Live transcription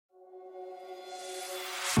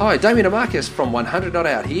Hi, Damien and Marcus from 100 Not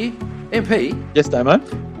Out here. MP, Yes, Damo.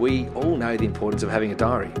 we all know the importance of having a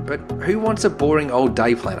diary, but who wants a boring old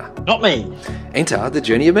day planner? Not me. Enter The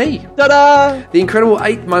Journey of Me, Ta-da! the incredible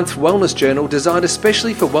 8-month wellness journal designed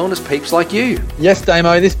especially for wellness peeps like you. Yes,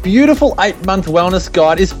 Damo, this beautiful 8-month wellness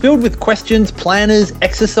guide is filled with questions, planners,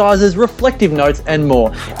 exercises, reflective notes, and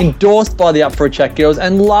more. Endorsed by the Up for a Chat girls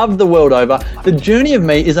and loved the world over, The Journey of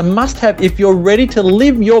Me is a must-have if you're ready to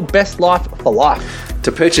live your best life for life.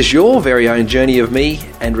 To purchase your very own Journey of Me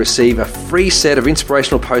and receive a free set of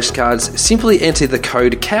inspirational postcards, simply enter the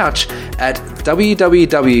code COUCH at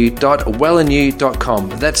www.wellandnew.com.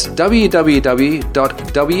 That's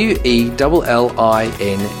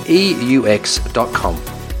www.wellineux.com.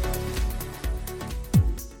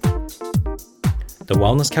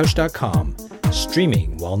 TheWellnessCouch.com,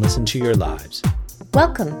 streaming wellness into your lives.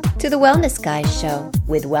 Welcome to the Wellness Guys Show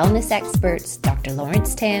with wellness experts Dr.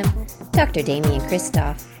 Lawrence Tam, Dr. Damien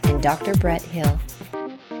Christoph, and Dr. Brett Hill.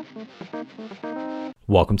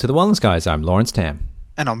 Welcome to The Wellness Guys. I'm Lawrence Tam.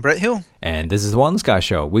 And I'm Brett Hill. And this is The Wellness Guys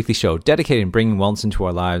Show, a weekly show dedicated to bringing wellness into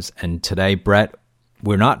our lives. And today, Brett,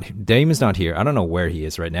 Damien's not here. I don't know where he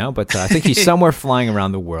is right now, but I think he's somewhere flying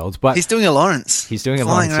around the world. But he's doing a Lawrence. He's doing a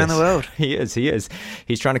flying Lawrence around the world. He is. He's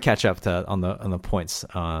trying to catch up on the points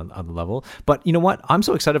on the level. But you know what? I'm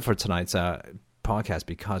so excited for tonight's podcast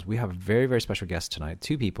because we have a very, very special guest tonight.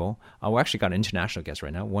 Two people. We actually got an international guest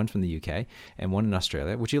right now, one from the UK and one in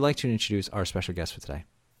Australia. Would you like to introduce our special guest for today?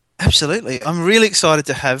 Absolutely. I'm really excited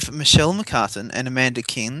to have Michelle McCartan and Amanda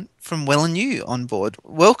King from Well and You on board.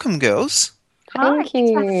 Welcome, girls. Thank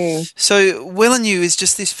you. So Well and You is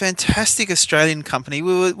just this fantastic Australian company.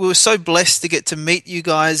 We were so blessed to get to meet you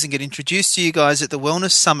guys and get introduced to you guys at the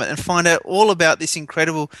Wellness Summit and find out all about this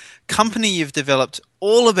incredible company you've developed,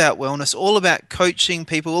 all about wellness, all about coaching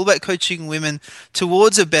people, all about coaching women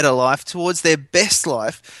towards a better life, towards their best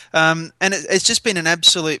life. And it's just been an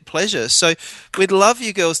absolute pleasure. So we'd love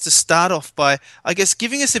you girls to start off by, I guess,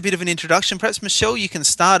 giving us a bit of an introduction. Perhaps, Michelle, you can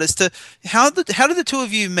start as to how did the two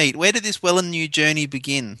of you meet? Where did this Well and You journey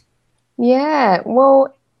begin? Yeah,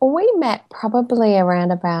 well, we met probably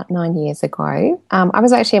around about 9 years ago. I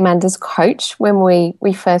was actually Amanda's coach when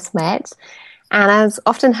we first met. And as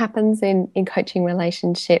often happens in coaching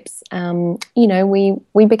relationships,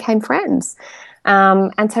 we became friends,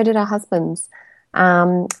 and so did our husbands.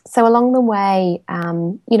 So along the way,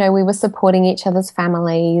 we were supporting each other's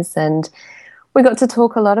families, and we got to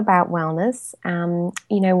talk a lot about wellness.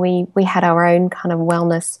 We had our own kind of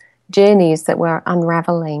wellness journeys that were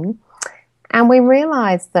unraveling. And we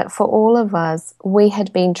realized that for all of us, we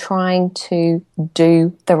had been trying to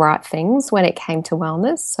do the right things when it came to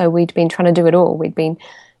wellness. So we'd been trying to do it all. We'd been,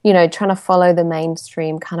 trying to follow the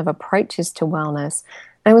mainstream kind of approaches to wellness.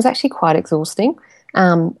 And it was actually quite exhausting.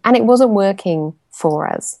 And it wasn't working for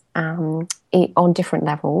us on different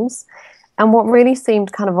levels. And what really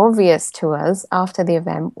seemed kind of obvious to us after the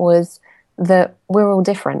event was that we're all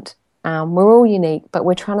different. We're all unique, but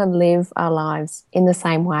we're trying to live our lives in the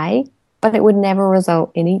same way. But it would never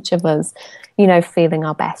result in each of us, feeling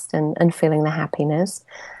our best and feeling the happiness.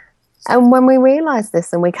 And when we realized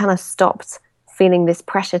this and we kind of stopped feeling this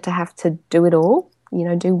pressure to have to do it all,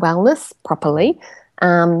 do wellness properly,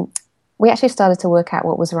 we actually started to work out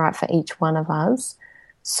what was right for each one of us.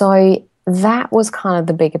 So that was kind of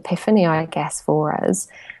the big epiphany, I guess, for us.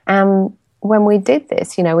 When we did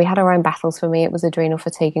this, we had our own battles. For me, it was adrenal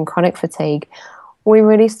fatigue and chronic fatigue. We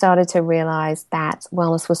really started to realize that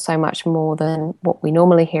wellness was so much more than what we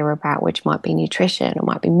normally hear about, which might be nutrition or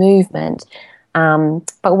might be movement.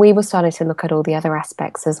 But we were starting to look at all the other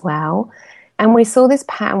aspects as well. And we saw this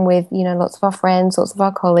pattern with, lots of our friends, lots of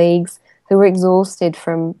our colleagues who were exhausted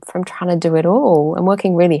from trying to do it all and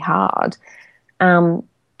working really hard. And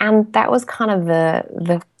that was kind of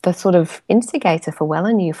the sort of instigator for Well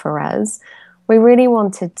and You for us. We really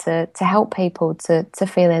wanted to help people to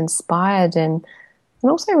feel inspired and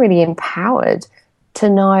also really empowered to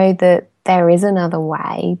know that there is another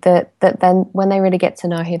way, that then when they really get to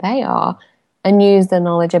know who they are and use the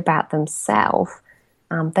knowledge about themselves,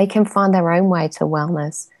 they can find their own way to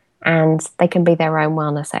wellness and they can be their own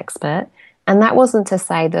wellness expert. And that wasn't to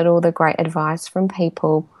say that all the great advice from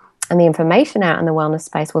people and the information out in the wellness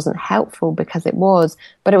space wasn't helpful, because it was,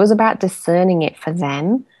 but it was about discerning it for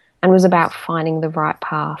them and was about finding the right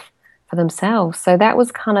path for themselves. So that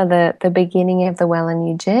was kind of the beginning of the Well and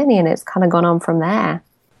You journey, and it's kind of gone on from there.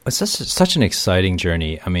 It's such an exciting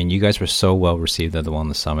journey. I mean, you guys were so well received at the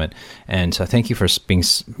Wellness Summit, and so thank you for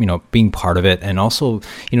being part of it. And also,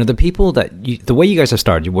 the people the way you guys have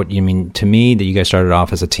started. What you mean to me that you guys started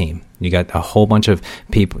off as a team. You got a whole bunch of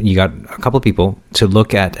people. You got a couple of people to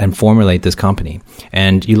look at and formulate this company,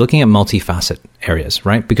 and you're looking at multifaceted areas,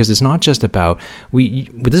 right? Because it's not just about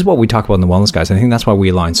this is what we talk about in the Wellness Guys. I think that's why we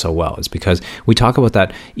align so well. Is because we talk about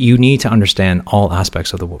that you need to understand all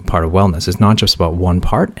aspects of the part of wellness. It's not just about one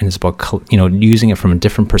part, and it's about using it from a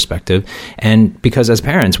different perspective. And because as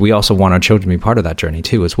parents, we also want our children to be part of that journey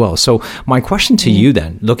too, as well. So my question to you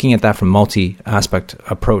then, looking at that from multi-aspect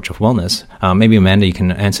approach of wellness, maybe Amanda, you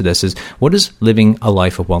can answer this: is what does living a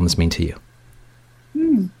life of wellness mean to you?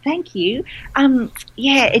 Thank you.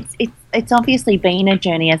 It's obviously been a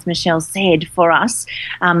journey, as Michelle said, for us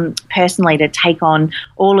personally to take on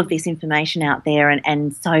all of this information out there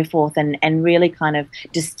and so forth and really kind of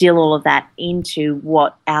distill all of that into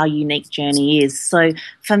what our unique journey is. So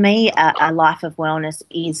for me, a life of wellness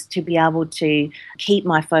is to be able to keep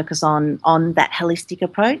my focus on that holistic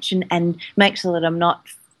approach and make sure that I'm not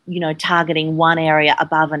targeting one area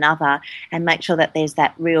above another, and make sure that there's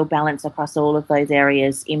that real balance across all of those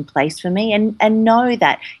areas in place for me, and know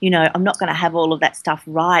that, I'm not going to have all of that stuff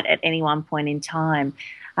right at any one point in time.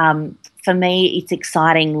 For me, it's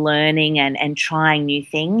exciting learning and trying new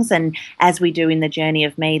things. And as we do in the Journey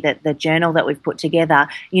of Me, the journal that we've put together,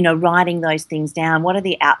 writing those things down, what are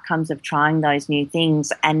the outcomes of trying those new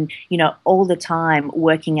things? And, all the time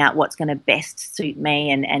working out what's going to best suit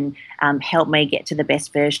me and help me get to the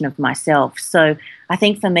best version of myself. So I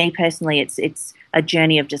think for me personally, it's a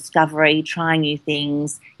journey of discovery, trying new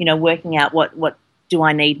things, working out what do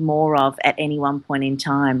I need more of at any one point in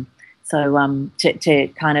time. So to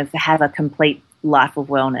kind of have a complete life of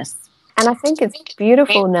wellness. And I think it's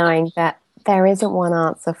beautiful knowing that there isn't one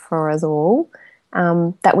answer for us all,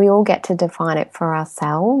 that we all get to define it for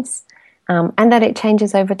ourselves, and that it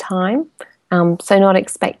changes over time. So not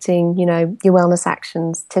expecting, your wellness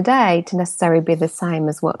actions today to necessarily be the same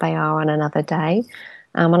as what they are on another day.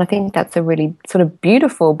 And I think that's a really sort of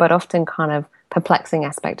beautiful but often kind of perplexing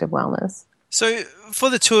aspect of wellness. So for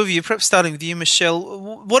the two of you, perhaps starting with you, Michelle,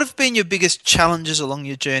 what have been your biggest challenges along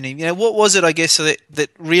your journey? What was it, I guess, that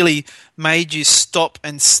really made you stop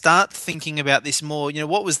and start thinking about this more?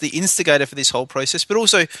 What was the instigator for this whole process? But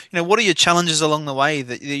also, what are your challenges along the way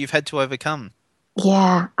that you've had to overcome?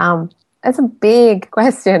 Yeah, that's a big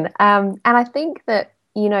question. And I think that,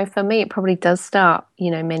 for me, it probably does start,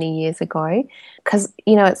 many years ago. Because,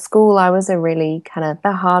 at school, I was a really kind of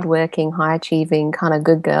the hardworking, high-achieving kind of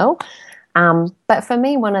good girl. But for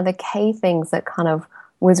me, one of the key things that kind of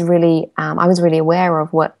was really, I was really aware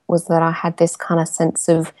of was that I had this kind of sense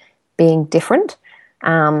of being different.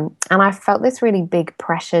 And I felt this really big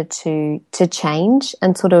pressure to change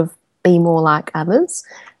and sort of be more like others,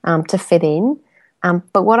 to fit in.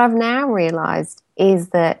 But what I've now realized is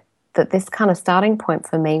that this kind of starting point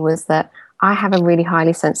for me was that I have a really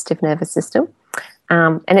highly sensitive nervous system.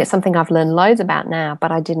 And it's something I've learned loads about now,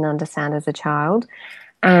 but I didn't understand as a child.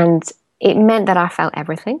 And it meant that I felt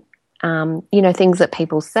everything, things that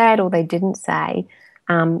people said or they didn't say.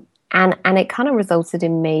 And it kind of resulted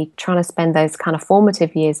in me trying to spend those kind of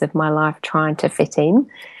formative years of my life trying to fit in.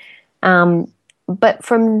 But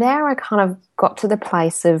from there, I kind of got to the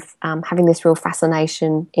place of having this real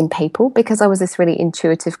fascination in people, because I was this really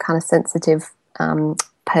intuitive, kind of sensitive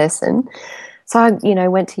person. So I,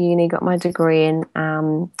 went to uni, got my degree in,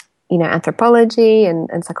 anthropology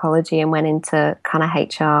and psychology, and went into kind of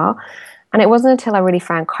HR. And it wasn't until I really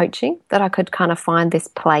found coaching that I could kind of find this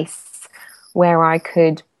place where I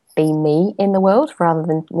could be me in the world rather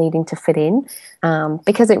than needing to fit in,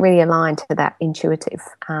 because it really aligned to that intuitive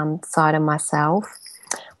side of myself.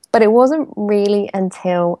 But it wasn't really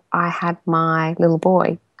until I had my little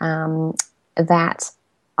boy that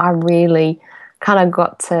I really kind of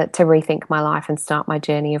got to rethink my life and start my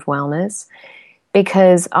journey of wellness,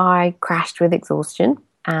 because I crashed with exhaustion.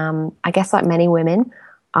 I guess like many women,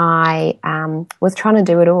 I was trying to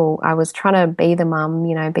do it all. I was trying to be the mum,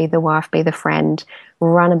 be the wife, be the friend,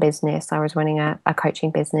 run a business. I was running a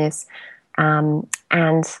coaching business. And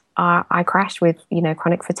I crashed with,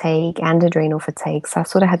 chronic fatigue and adrenal fatigue. So I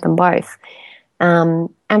sort of had them both. And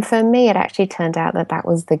for me, it actually turned out that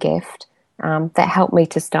was the gift that helped me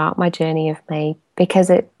to start my journey of me, because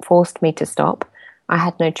it forced me to stop. I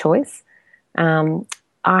had no choice.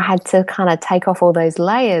 I had to kind of take off all those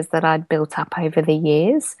layers that I'd built up over the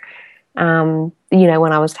years, when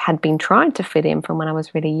I had been trying to fit in from when I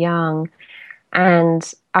was really young.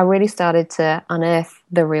 And I really started to unearth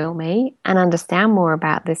the real me and understand more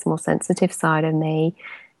about this more sensitive side of me,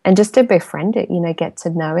 and just to befriend it, get to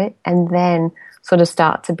know it, and then sort of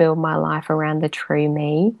start to build my life around the true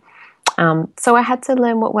me. So I had to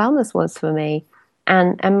learn what wellness was for me.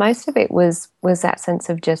 And most of it was that sense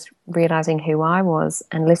of just realizing who I was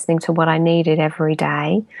and listening to what I needed every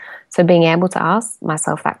day. So being able to ask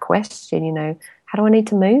myself that question, you know, how do I need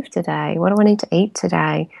to move today? What do I need to eat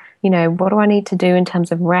today? You know, what do I need to do in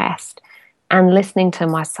terms of rest? And listening to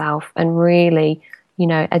myself and really, you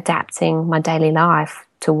know, adapting my daily life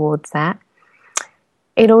towards that.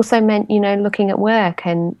 It also meant, you know, looking at work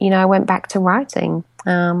and, you know, I went back to writing.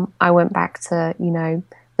 I went back to, you know,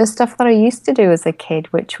 the stuff that I used to do as a kid,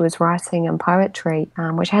 which was writing and poetry,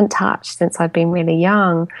 which I hadn't touched since I'd been really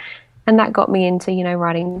young. And that got me into, you know,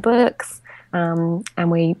 writing books. And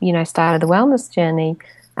we, you know, started the wellness journey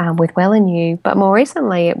with Well and You. But more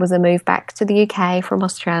recently, it was a move back to the UK from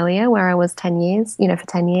Australia, where I was 10 years, you know, for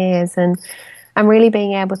 10 years. And I'm really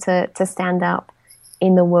being able to stand up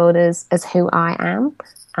in the world as who I am.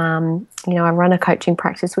 You know, I run a coaching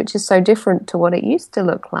practice, which is so different to what it used to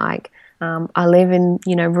look like. I live in,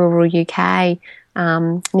 you know, rural UK,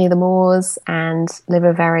 near the moors, and live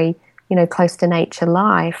a very, you know, close to nature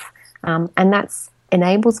life. And that's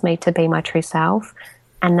enables me to be my true self.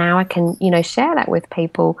 And now I can, you know, share that with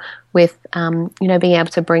people with, you know, being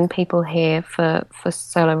able to bring people here for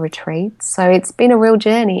solo retreats. So it's been a real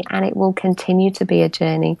journey, and it will continue to be a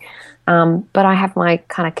journey. But I have my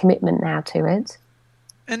kind of commitment now to it.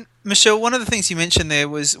 And Michelle, one of the things you mentioned there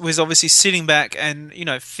was obviously sitting back and, you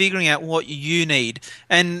know, figuring out what you need.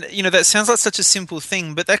 And, you know, that sounds like such a simple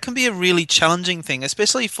thing, but that can be a really challenging thing,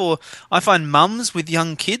 especially for, I find, mums with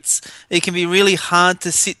young kids. It can be really hard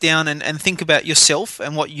to sit down and think about yourself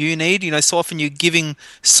and what you need. You know, so often you're giving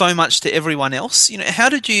so much to everyone else. You know, how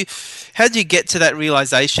did you get to that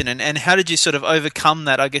realization, and how did you sort of overcome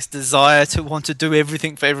that, I guess, desire to want to do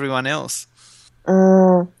everything for everyone else?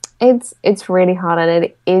 It's really hard, and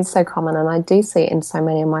it is so common, and I do see it in so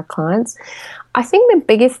many of my clients. I think the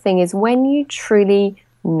biggest thing is when you truly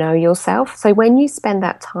know yourself. So when you spend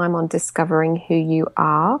that time on discovering who you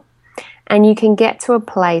are, and you can get to a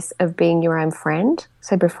place of being your own friend,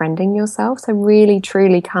 so befriending yourself, so really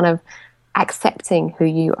truly kind of accepting who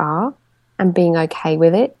you are and being okay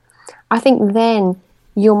with it, I think then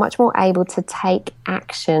you're much more able to take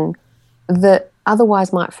action that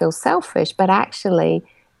otherwise might feel selfish, but actually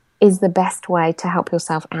is the best way to help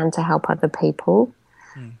yourself and to help other people.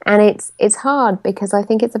 And it's hard because I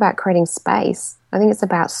think it's about creating space. I think it's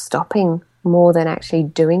about stopping more than actually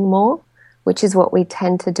doing more, which is what we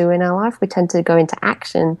tend to do in our life. We tend to go into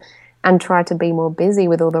action and try to be more busy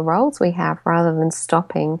with all the roles we have rather than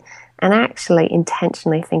stopping and actually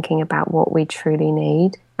intentionally thinking about what we truly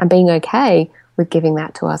need and being okay with giving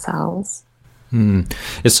that to ourselves.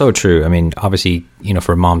 It's so true. I mean, obviously, you know,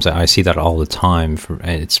 for moms, I see that all the time.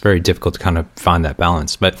 It's very difficult to kind of find that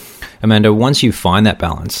balance. But Amanda, once you find that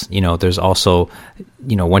balance, you know, there's also,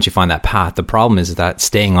 you know, once you find that path, the problem is that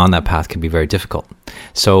staying on that path can be very difficult.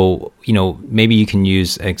 So, you know, maybe you can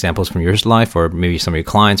use examples from your life or maybe some of your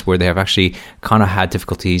clients where they have actually kind of had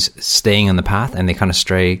difficulties staying on the path and they kind of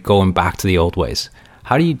stray going back to the old ways.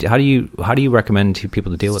 How do you recommend to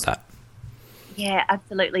people to deal with that? Yeah,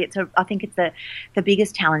 absolutely. I think it's the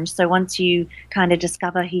biggest challenge. So once you kind of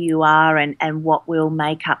discover who you are and what will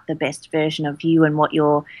make up the best version of you and what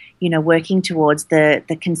you're, you know, working towards,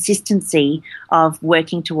 the consistency of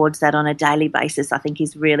working towards that on a daily basis, I think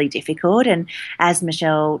is really difficult. And as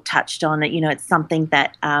Michelle touched on it, you know, it's something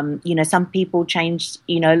that, you know, some people change,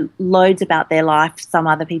 you know, loads about their life. Some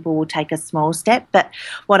other people will take a small step. But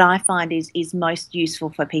what I find is most useful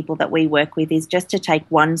for people that we work with is just to take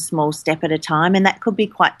one small step at a time. And that could be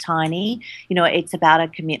quite tiny. You know, it's about a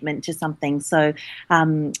commitment to something. So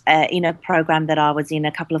in a program that I was in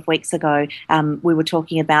a couple of weeks ago, we were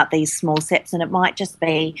talking about these small steps, and it might just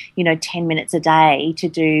be, you know, 10 minutes a day to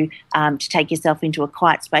do, to take yourself into a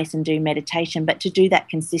quiet space and do meditation, but to do that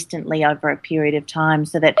consistently over a period of time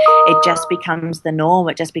so that it just becomes the norm.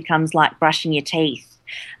 It just becomes like brushing your teeth.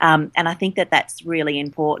 And I think that that's really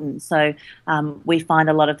important. So we find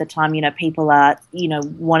a lot of the time, you know, people are, you know,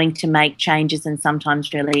 wanting to make changes and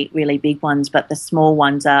sometimes really, really big ones, but the small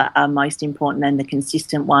ones are most important and the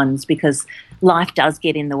consistent ones, because life does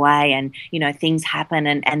get in the way and, you know, things happen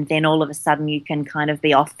and then all of a sudden you can kind of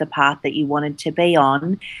be off the path that you wanted to be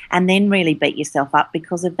on and then really beat yourself up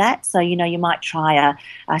because of that. So, you know, you might try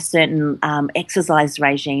a certain exercise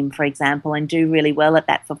regime, for example, and do really well at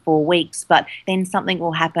that for 4 weeks, but then something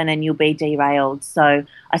will happen and you'll be derailed. So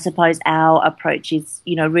I suppose our approach is,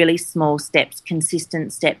 you know, really small steps,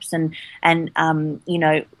 consistent steps and you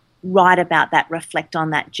know, write about that, reflect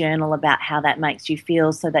on that, journal about how that makes you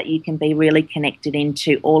feel so that you can be really connected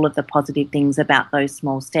into all of the positive things about those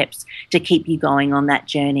small steps to keep you going on that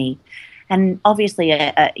journey. And obviously,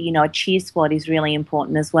 you know, a cheer squad is really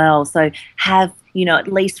important as well. So have at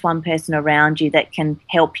least one person around you that can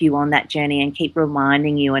help you on that journey and keep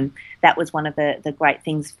reminding you. And that was one of the great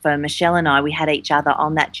things for Michelle and I. We had each other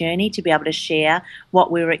on that journey to be able to share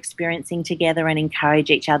what we were experiencing together and encourage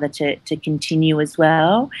each other to continue as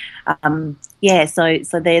well.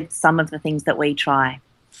 So they're some of the things that we try.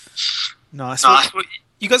 Nice. Well,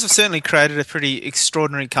 you guys have certainly created a pretty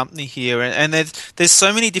extraordinary company here, and there's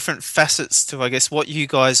so many different facets to, I guess, what you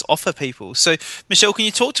guys offer people. So, Michelle, can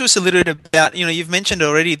you talk to us a little bit about, you've mentioned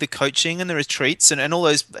already the coaching and the retreats and all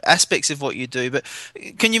those aspects of what you do, but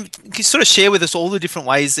can you sort of share with us all the different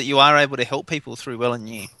ways that you are able to help people through Well and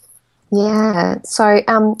You? Yeah, so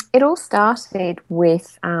it all started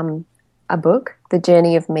with a book, the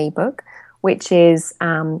Journey of Me book, which is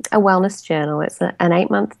a wellness journal. It's an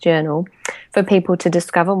 8-month journal for people to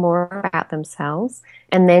discover more about themselves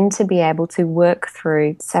and then to be able to work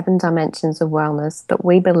through 7 dimensions of wellness that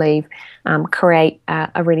we believe create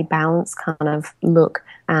a really balanced kind of look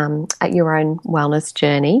at your own wellness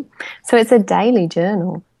journey. So it's a daily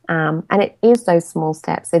journal, and it is those small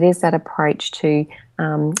steps. It is that approach to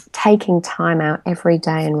taking time out every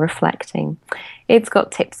day and reflecting. It's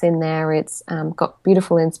got tips in there. It's got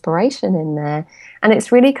beautiful inspiration in there. And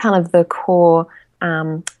it's really kind of the core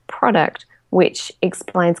product which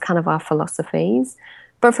explains kind of our philosophies.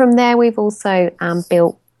 But from there, we've also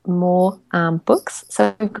built more books.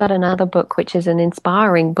 So we've got another book, which is an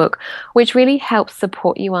inspiring book, which really helps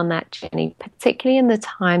support you on that journey, particularly in the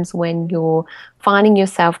times when you're finding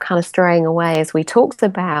yourself kind of straying away, as we talked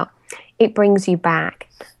about. It brings you back.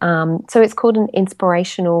 So it's called an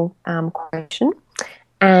inspirational quotient.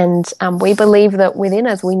 And we believe that within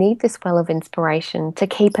us, we need this well of inspiration to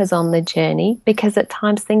keep us on the journey, because at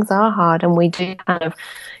times things are hard and we do kind of,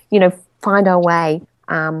 find our way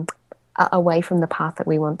away from the path that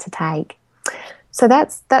we want to take. So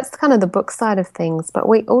that's kind of the book side of things. But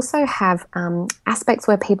we also have aspects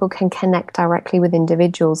where people can connect directly with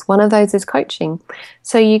individuals. One of those is coaching.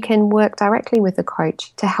 So you can work directly with a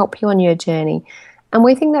coach to help you on your journey. And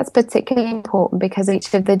we think that's particularly important because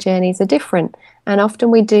each of the journeys are different. And often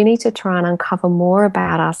we do need to try and uncover more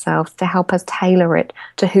about ourselves to help us tailor it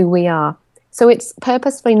to who we are. So it's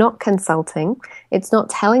purposefully not consulting. It's not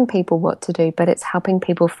telling people what to do, but it's helping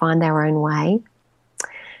people find their own way.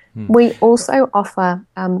 We also offer,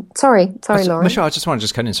 sorry, Lauren. Michelle, I just want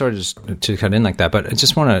to cut in, sorry just to cut in like that, but I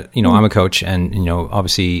just want to, I'm a coach and,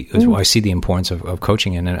 obviously I see the importance of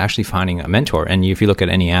coaching and actually finding a mentor. And if you look at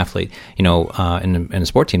any athlete, in a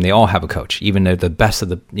sport team, they all have a coach. Even though the best of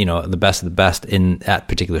the, the best of the best in that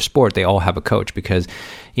particular sport, they all have a coach because,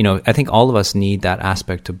 I think all of us need that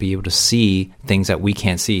aspect to be able to see things that we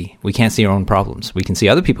can't see. We can't see our own problems. We can see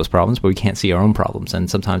other people's problems, but we can't see our own problems. And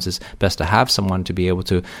sometimes it's best to have someone to be able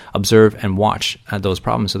to observe and watch those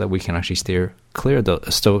problems so that we can actually steer clear,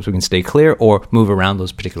 so we can stay clear or move around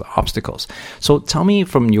those particular obstacles. So tell me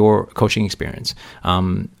from your coaching experience,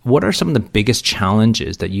 what are some of the biggest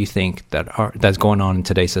challenges that you think that's going on in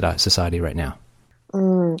today's society right now?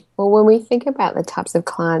 Well, when we think about the types of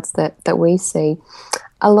clients that we see,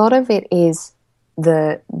 a lot of it is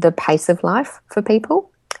the pace of life for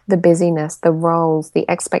people, the busyness, the roles, the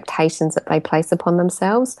expectations that they place upon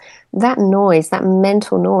themselves, that noise, that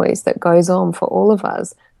mental noise that goes on for all of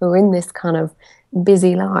us who are in this kind of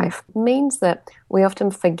busy life means that we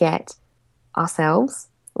often forget ourselves.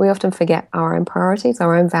 We often forget our own priorities,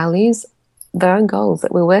 our own values, their own goals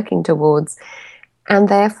that we're working towards. And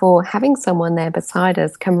therefore, having someone there beside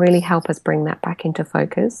us can really help us bring that back into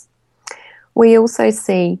focus. We also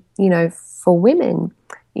see, for women,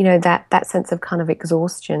 that sense of kind of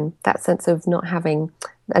exhaustion, that sense of not having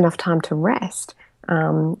enough time to rest,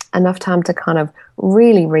 enough time to kind of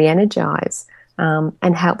really re-energize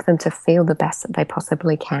and help them to feel the best that they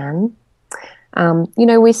possibly can.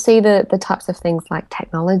 We see the types of things like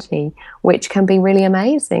technology, which can be really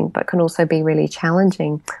amazing, but can also be really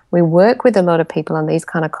challenging. We work with a lot of people on these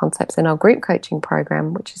kind of concepts in our group coaching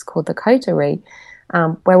program, which is called the Coterie,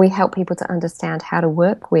 where we help people to understand how to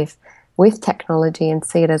work with technology and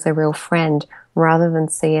see it as a real friend rather than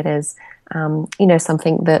see it as,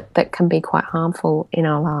 something that can be quite harmful in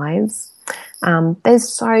our lives. There's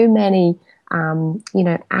so many,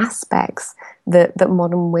 aspects that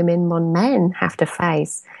modern women, modern men have to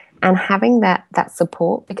face, and having that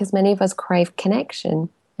support, because many of us crave connection.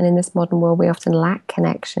 And in this modern world, we often lack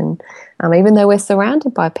connection. Even though we're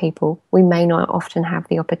surrounded by people, we may not often have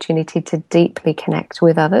the opportunity to deeply connect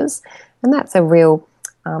with others. And that's a real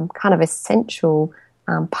kind of essential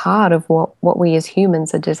part of what we as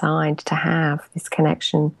humans are designed to have, this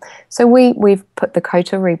connection. So we've put the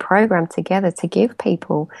Coterie program together to give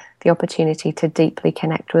people the opportunity to deeply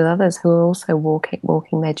connect with others who are also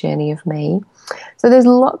walking their journey of me. So there's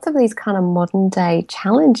lots of these kind of modern day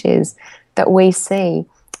challenges that we see,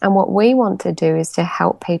 and what we want to do is to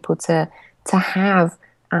help people to have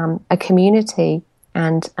a community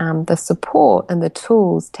and the support and the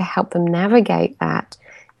tools to help them navigate that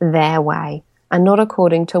their way, and not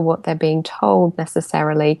according to what they're being told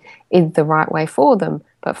necessarily is the right way for them,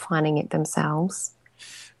 but finding it themselves.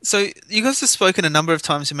 So you guys have spoken a number of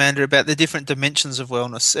times, Amanda, about the different dimensions of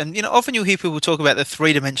wellness. And, often you'll hear people talk about the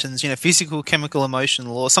 3 dimensions, physical, chemical,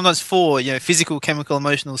 emotional, or sometimes 4, physical, chemical,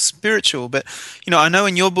 emotional, spiritual. But, I know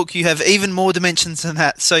in your book you have even more dimensions than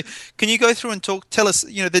that. So can you go through and tell us,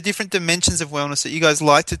 the different dimensions of wellness that you guys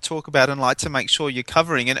like to talk about and like to make sure you're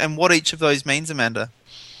covering, and what each of those means, Amanda?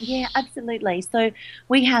 Yeah, absolutely. So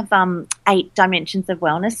we have 8 dimensions of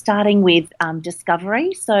wellness, starting with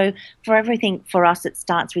discovery. So for everything, for us, it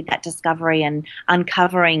starts with that discovery and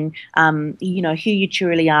uncovering, who you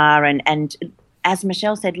truly are, and as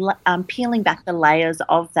Michelle said, peeling back the layers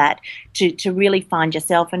of that to really find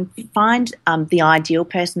yourself and find the ideal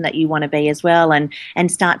person that you want to be as well,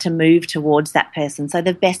 and start to move towards that person. So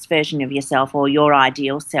the best version of yourself, or your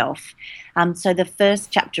ideal self. So the first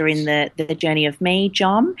chapter in the Journey of Me,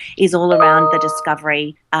 John, is all around the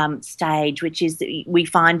discovery stage, which we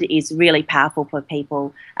find is really powerful for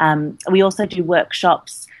people. We also do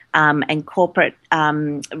workshops and corporate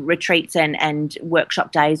retreats and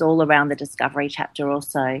workshop days all around the discovery chapter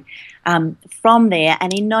also. From there,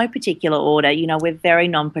 and in no particular order, we're very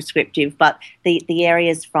non-prescriptive, but the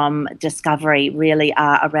areas from discovery really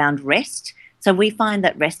are around rest. So we find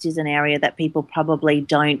that rest is an area that people probably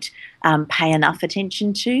don't pay enough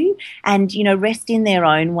attention to, and, rest in their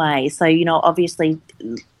own way. So, obviously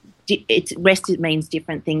it means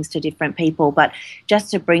different things to different people, but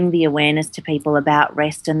just to bring the awareness to people about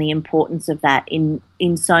rest and the importance of that in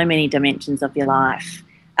so many dimensions of your life.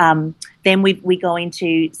 Then we go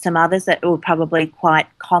into some others that are probably quite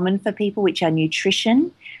common for people, which are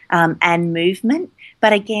nutrition and movement.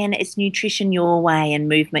 But again, it's nutrition your way and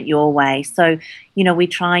movement your way. So, we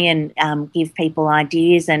try and give people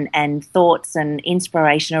ideas and thoughts and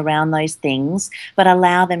inspiration around those things, but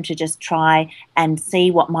allow them to just try and see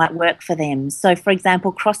what might work for them. So, for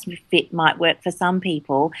example, CrossFit might work for some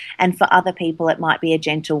people, and for other people it might be a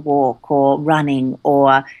gentle walk or running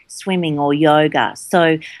or swimming or yoga.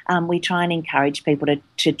 So we try and encourage people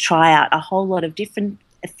to try out a whole lot of different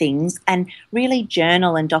things and really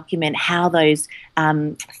journal and document how those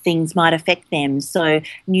things might affect them. So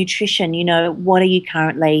nutrition, what are you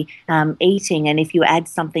currently eating? And if you add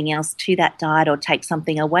something else to that diet or take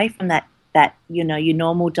something away from that your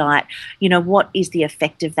normal diet, what is the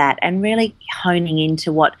effect of that? And really honing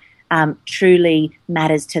into what truly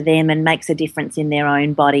matters to them and makes a difference in their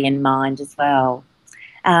own body and mind as well.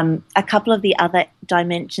 A couple of the other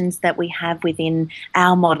dimensions that we have within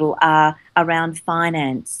our model are around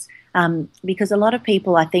finance, because a lot of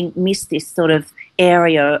people, I think, miss this sort of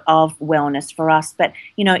area of wellness for us. But,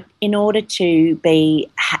 in order to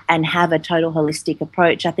be and have a total holistic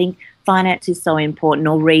approach, I think finance is so important,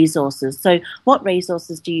 or resources. So what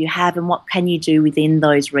resources do you have and what can you do within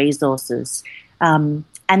those resources? And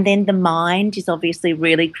then the mind is obviously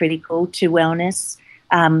really critical to wellness.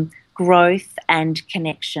 Growth and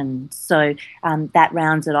connection. So that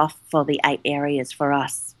rounds it off for the 8 areas for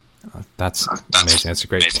us. That's amazing. That's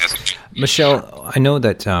great. Michelle, I know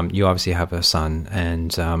that you obviously have a son,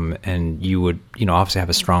 and you would, obviously have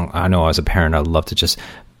a strong. I know as a parent, I'd love to just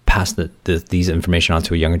pass these information on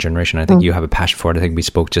to a younger generation. I think you have a passion for it. I think we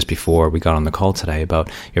spoke just before we got on the call today about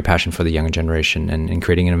your passion for the younger generation and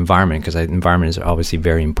creating an environment, because environment is obviously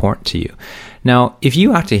very important to you. Now, if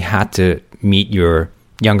you actually had to meet your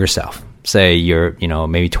younger self, say your,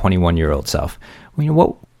 maybe 21-year-old self,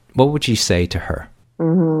 what would you say to her?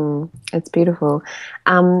 It's beautiful.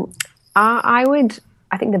 I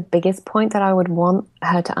think the biggest point that I would want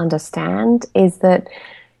her to understand is that,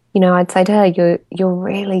 I'd say to her, you're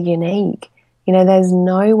really unique. There's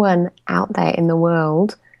no one out there in the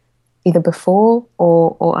world, either before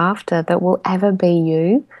or after, that will ever be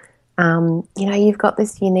you. You've got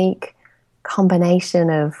this unique combination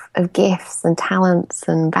of gifts and talents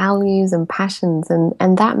and values and passions,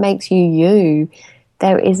 and that makes you.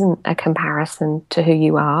 There isn't a comparison to who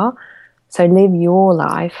you are. So live your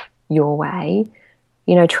life your way.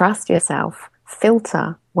 Trust yourself.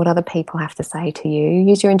 Filter what other people have to say to you.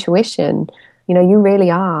 Use your intuition. You really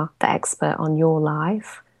are the expert on your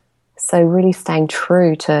life. So really staying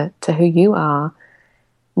true to who you are.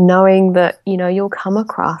 knowing that, you'll come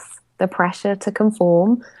across the pressure to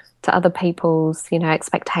conform to other people's,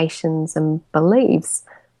 expectations and beliefs,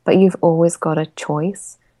 but you've always got a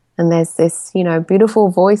choice. And there's this, beautiful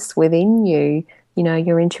voice within you,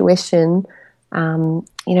 your intuition,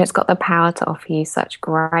 it's got the power to offer you such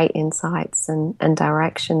great insights and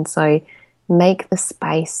direction. So make the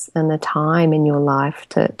space and the time in your life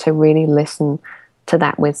to really listen to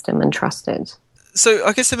that wisdom and trust it. So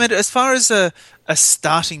I guess, Amanda, as far as a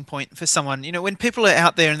starting point for someone, when people are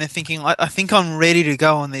out there and they're thinking, I think I'm ready to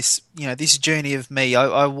go on this, this journey of me,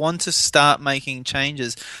 I want to start making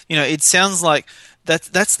changes. It sounds like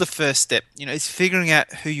that's the first step, is figuring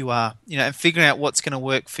out who you are, and figuring out what's going to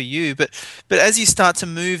work for you. But as you start to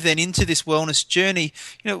move then into this wellness journey,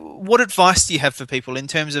 what advice do you have for people in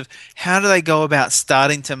terms of how do they go about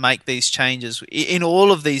starting to make these changes in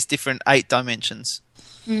all of these different 8 dimensions?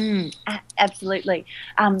 Absolutely.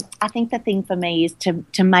 I think the thing for me is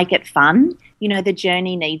to make it fun. The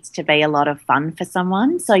journey needs to be a lot of fun for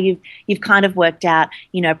someone. So you've kind of worked out,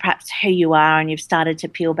 perhaps who you are, and you've started to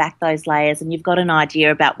peel back those layers, and you've got an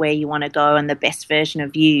idea about where you want to go and the best version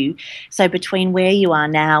of you. So between where you are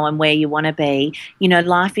now and where you want to be,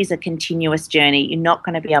 life is a continuous journey. You're not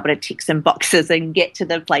going to be able to tick some boxes and get to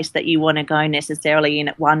the place that you want to go necessarily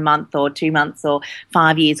in 1 month or 2 months or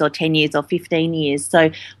 5 years or 10 years or 15 years.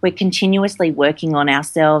 So we're continuously working on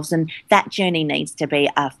ourselves, and that journey needs to be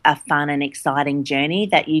a fun and exciting journey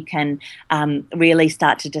that you can really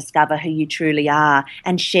start to discover who you truly are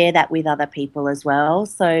and share that with other people as well.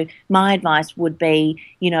 So my advice would be,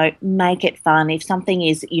 make it fun. If something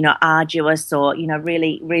is, arduous or,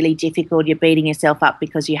 really, really difficult, you're beating yourself up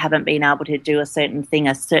because you haven't been able to do a certain thing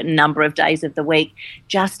a certain number of days of the week,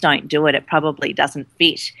 just don't do it. It probably doesn't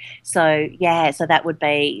fit. So that would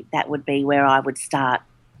be where I would start.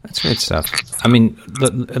 That's great stuff. I mean,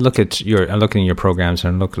 looking at your programs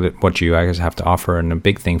and look at what you guys have to offer, and a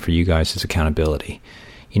big thing for you guys is accountability.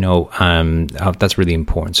 That's really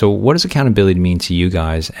important. So what does accountability mean to you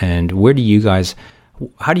guys, and how do you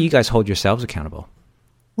guys hold yourselves accountable?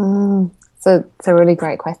 So it's a really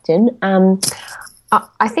great question.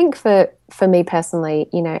 I think for me personally,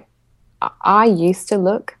 I used to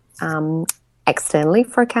look externally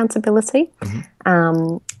for accountability.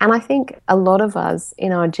 And I think a lot of us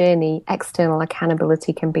in our journey, external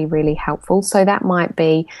accountability can be really helpful. So that might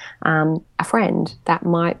be a friend, that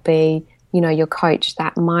might be, your coach,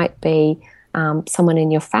 that might be someone in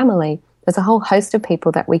your family. There's a whole host of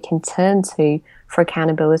people that we can turn to for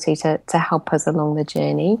accountability to help us along the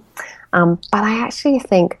journey. But I actually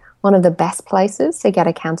think one of the best places to get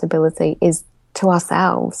accountability is to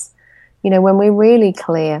ourselves. When we're really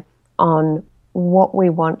clear on what we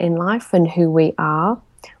want in life and who we are,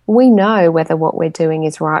 we know whether what we're doing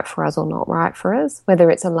is right for us or not right for us, whether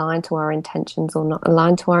it's aligned to our intentions or not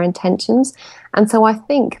aligned to our intentions. And so I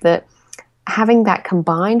think that having that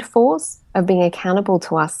combined force of being accountable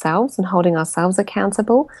to ourselves and holding ourselves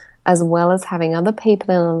accountable, as well as having other people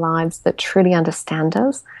in our lives that truly understand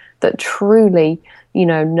us, that truly,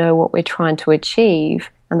 know what we're trying to achieve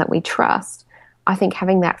and that we trust, I think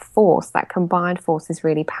having that force, that combined force, is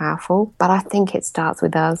really powerful. But I think it starts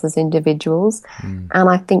with us as individuals. And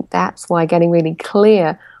I think that's why getting really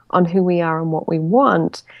clear on who we are and what we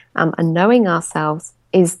want, and knowing ourselves,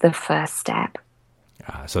 is the first step.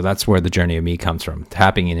 So that's where the journey of me comes from,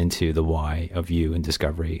 tapping into the why of you and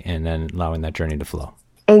discovery, and then allowing that journey to flow.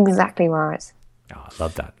 Exactly right. Oh, I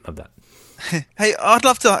love that. Hey, I'd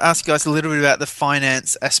love to ask you guys a little bit about the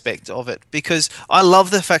finance aspect of it, because I love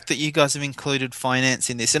the fact that you guys have included finance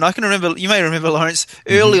in this. And I can remember, you may remember, Lawrence,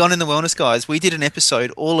 early on in the Wellness Guys, we did an episode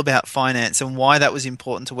all about finance and why that was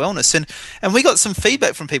important to wellness. And we got some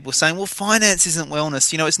feedback from people saying, well, finance isn't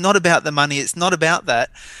wellness. It's not about the money. It's not about that.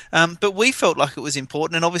 But we felt like it was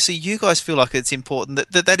important. And obviously you guys feel like it's important,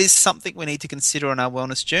 that is something we need to consider on our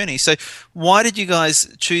wellness journey. So why did you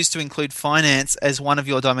guys choose to include finance as one of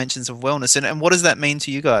your dimensions of wellness? And what does that mean to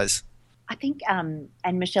you guys? I think, and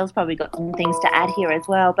Michelle's probably got some things to add here as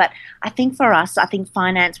well, but I think for us,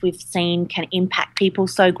 finance we've seen can impact people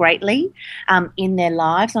so greatly in their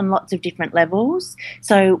lives on lots of different levels.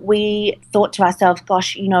 So we thought to ourselves,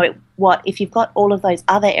 gosh, what if you've got all of those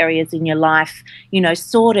other areas in your life,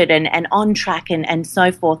 sorted and on track and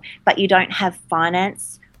so forth, but you don't have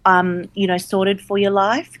finance sorted for your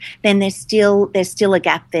life, then there's still a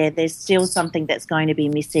gap there. There's still something that's going to be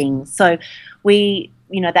missing. So we,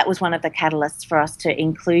 that was one of the catalysts for us to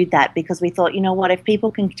include that, because we thought, if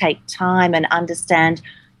people can take time and understand,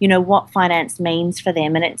 what finance means for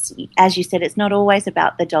them, and it's, as you said, it's not always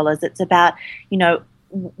about the dollars. It's about,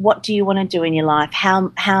 what do you want to do in your life?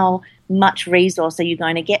 How much resource are you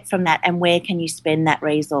going to get from that, and where can you spend that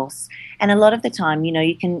resource? And a lot of the time,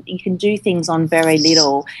 you can do things on very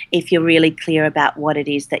little if you're really clear about what it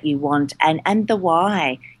is that you want and the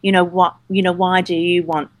why. Why do you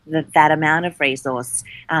want that amount of resource?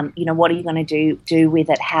 What are you going to do with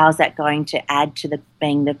it? How's that going to add to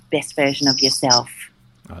being the best version of yourself?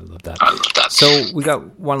 I love that. So we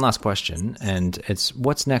got one last question, and it's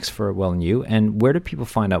what's next for Well and You, and where do people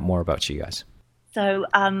find out more about you guys? So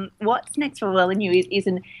what's next for Well and You is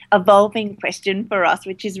an evolving question for us,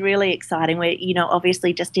 which is really exciting. We're,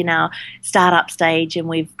 obviously just in our startup stage, and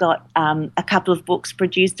we've got a couple of books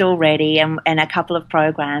produced already and a couple of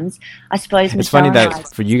programs. I suppose it's funny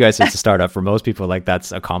that for you guys it's a startup. For most people,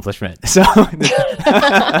 that's accomplishment. So,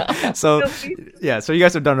 so you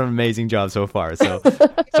guys have done an amazing job so far. So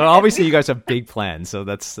obviously you guys have big plans. So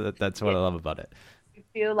that's what I love about it. We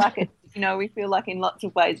feel like it. We feel like in lots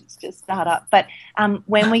of ways it's just startup. But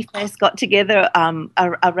when we first got together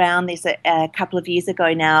around this a couple of years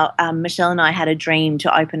ago now, Michelle and I had a dream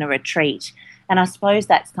to open a retreat. And I suppose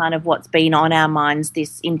that's kind of what's been on our minds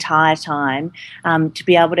this entire time, to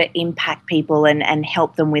be able to impact people and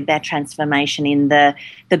help them with their transformation in the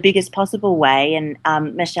biggest possible way. And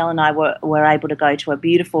Michelle and I were able to go to a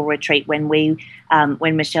beautiful retreat when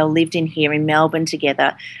Michelle lived here in Melbourne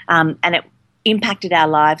together. And it impacted our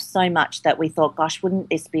lives so much that we thought, gosh,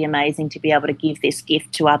 wouldn't this be amazing to be able to give this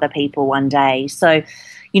gift to other people one day? So,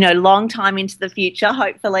 long time into the future,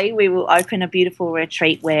 hopefully we will open a beautiful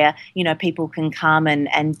retreat where, people can come and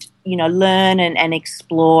learn and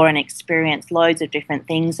explore and experience loads of different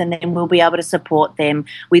things. And then we'll be able to support them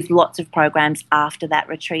with lots of programs after that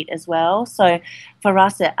retreat as well. So for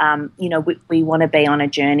us, we want to be on a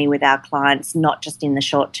journey with our clients, not just in the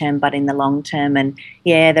short term, but in the long term. And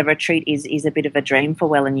the retreat is a bit of a dream for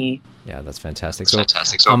Well and You. Yeah, that's fantastic. So,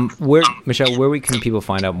 Michelle, where can people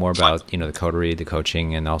find out more about, the coterie, the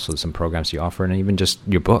coaching, and also some programs you offer, and even just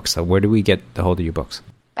your books? So where do we get the hold of your books?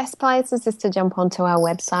 Best place is just to jump onto our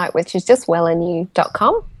website, which is just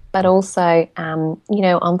wellandyou.com, but also, on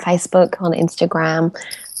Facebook, on Instagram.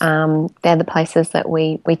 They're the places that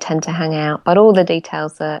we tend to hang out, but all the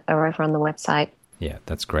details are over on the website. Yeah,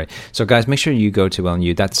 that's great. So, guys, make sure you go to Well and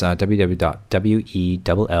You. That's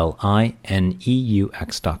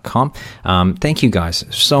www.wellineux.com. Thank you guys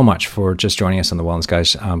so much for just joining us on the Wellness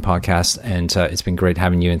Guys podcast, and it's been great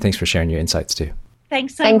having you, and thanks for sharing your insights too.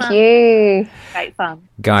 Thanks so much. Thank you. Great fun.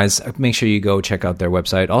 Guys, make sure you go check out their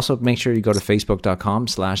website. Also, make sure you go to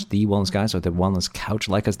facebook.com/The Wellness Guys or The Wellness Couch.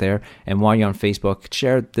 Like us there. And while you're on Facebook,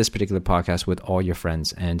 share this particular podcast with all your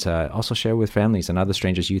friends, and also share with families and other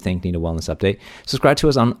strangers you think need a wellness update. Subscribe to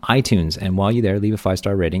us on iTunes. And while you're there, leave a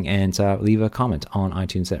 5-star rating and leave a comment on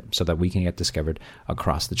iTunes there so that we can get discovered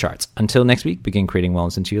across the charts. Until next week, begin creating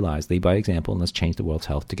wellness into your lives. Lead by example, and let's change the world's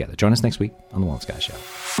health together. Join us next week on The Wellness Guys Show.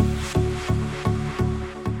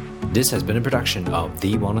 This has been a production of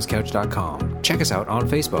TheWellnessCouch.com. Check us out on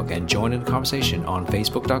Facebook and join in the conversation on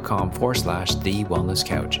Facebook.com/The Wellness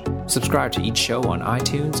Couch. Subscribe to each show on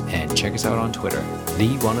iTunes and check us out on Twitter.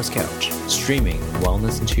 The Wellness Couch, streaming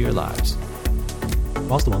wellness into your lives.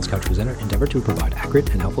 Whilst the Wellness Couch presenter endeavor to provide accurate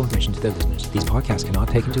and helpful information to their listeners, these podcasts cannot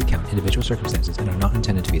take into account individual circumstances and are not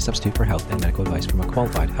intended to be a substitute for health and medical advice from a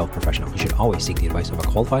qualified health professional. You should always seek the advice of a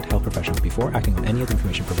qualified health professional before acting on any of the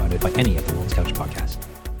information provided by any of the Wellness Couch podcasts.